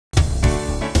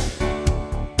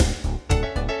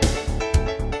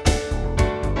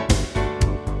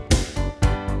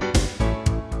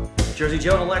Jersey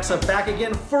Joe and Alexa back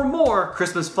again for more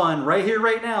Christmas fun right here,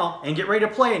 right now. And get ready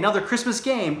to play another Christmas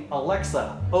game.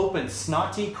 Alexa, open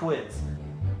Snotty Quiz.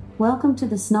 Welcome to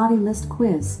the Snotty List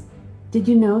Quiz. Did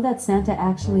you know that Santa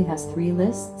actually has 3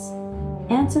 lists?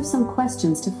 Answer some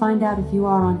questions to find out if you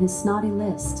are on his snotty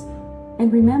list.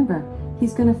 And remember,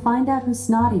 he's gonna find out who's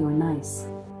snotty or nice.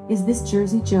 Is this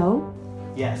Jersey Joe?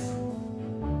 Yes.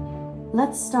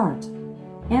 Let's start.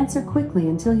 Answer quickly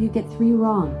until you get 3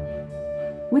 wrong.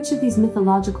 Which of these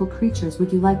mythological creatures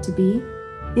would you like to be?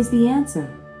 Is the answer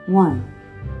 1.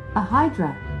 A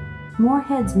hydra. More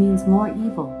heads means more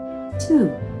evil.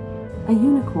 2. A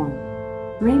unicorn.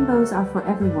 Rainbows are for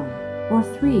everyone. Or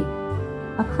 3.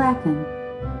 A kraken.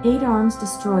 8 arms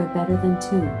destroy better than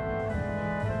 2.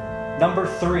 Number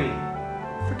 3.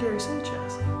 For Gary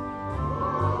Sanchez.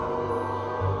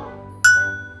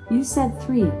 You said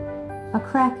 3. A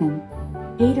kraken.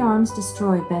 8 arms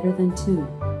destroy better than 2.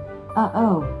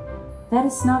 Uh-oh. That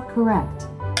is not correct.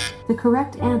 The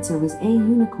correct answer was A,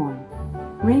 unicorn.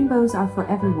 Rainbows are for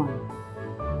everyone.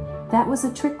 That was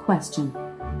a trick question.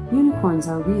 Unicorns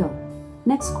are real.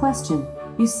 Next question.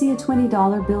 You see a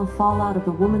 $20 bill fall out of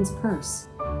the woman's purse.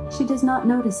 She does not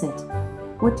notice it.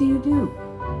 What do you do?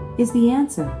 Is the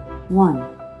answer 1.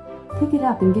 Pick it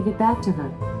up and give it back to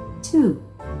her. 2.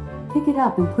 Pick it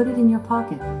up and put it in your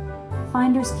pocket.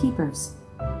 Finders keepers.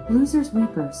 Losers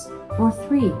weepers. Or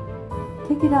 3.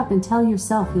 Pick it up and tell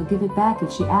yourself you'll give it back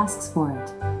if she asks for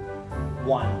it.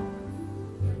 1.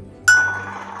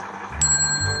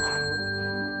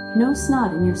 No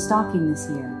snot in your stocking this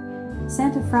year.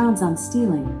 Santa frowns on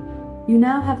stealing. You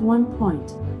now have 1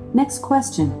 point. Next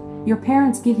question. Your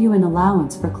parents give you an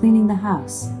allowance for cleaning the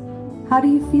house. How do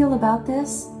you feel about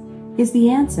this? Is the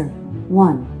answer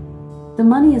 1. The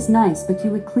money is nice, but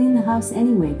you would clean the house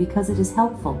anyway because it is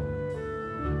helpful.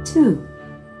 2.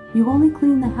 You only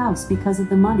clean the house because of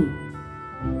the money.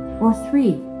 Or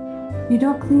 3. You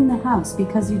don't clean the house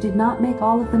because you did not make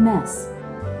all of the mess.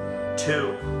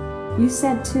 2. You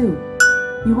said 2.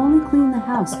 You only clean the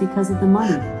house because of the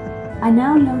money. I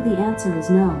now know the answer is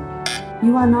no.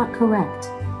 You are not correct.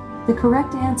 The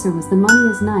correct answer was the money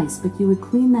is nice, but you would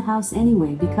clean the house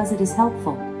anyway because it is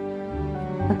helpful.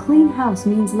 A clean house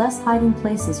means less hiding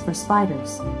places for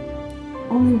spiders.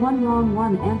 Only 1 wrong,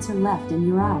 1 answer left and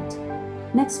you're out.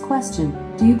 Next question.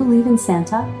 Do you believe in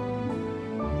Santa?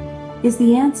 Is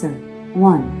the answer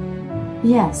 1.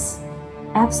 Yes.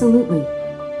 Absolutely.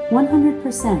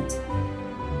 100%.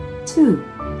 2.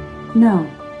 No.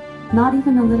 Not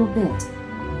even a little bit.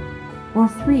 Or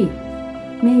 3.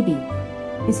 Maybe.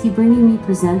 Is he bringing me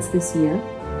presents this year?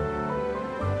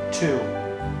 2.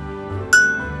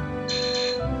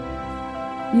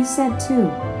 You said 2.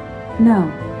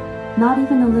 No. Not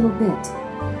even a little bit.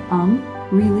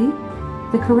 Really?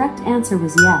 The correct answer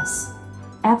was yes.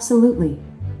 Absolutely.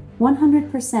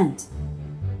 100%.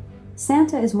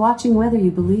 Santa is watching whether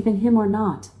you believe in him or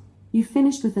not. You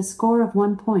finished with a score of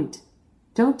 1 point.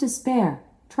 Don't despair.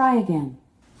 Try again.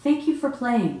 Thank you for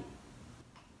playing.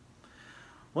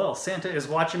 Well, Santa is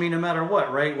watching me no matter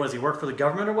what, right? Does he work for the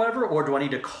government or whatever? Or do I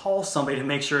need to call somebody to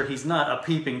make sure he's not a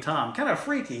peeping Tom? Kind of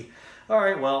freaky. All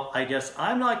right, well, I guess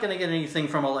I'm not going to get anything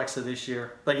from Alexa this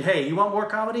year. But hey, you want more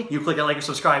comedy? You click that like or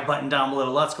subscribe button down below.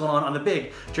 Lots going on the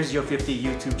big Jersey Joe 50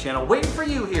 YouTube channel. Waiting for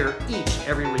you here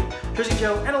every week. Jersey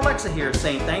Joe and Alexa here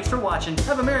saying thanks for watching.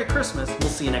 Have a Merry Christmas. We'll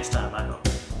see you next time, I hope.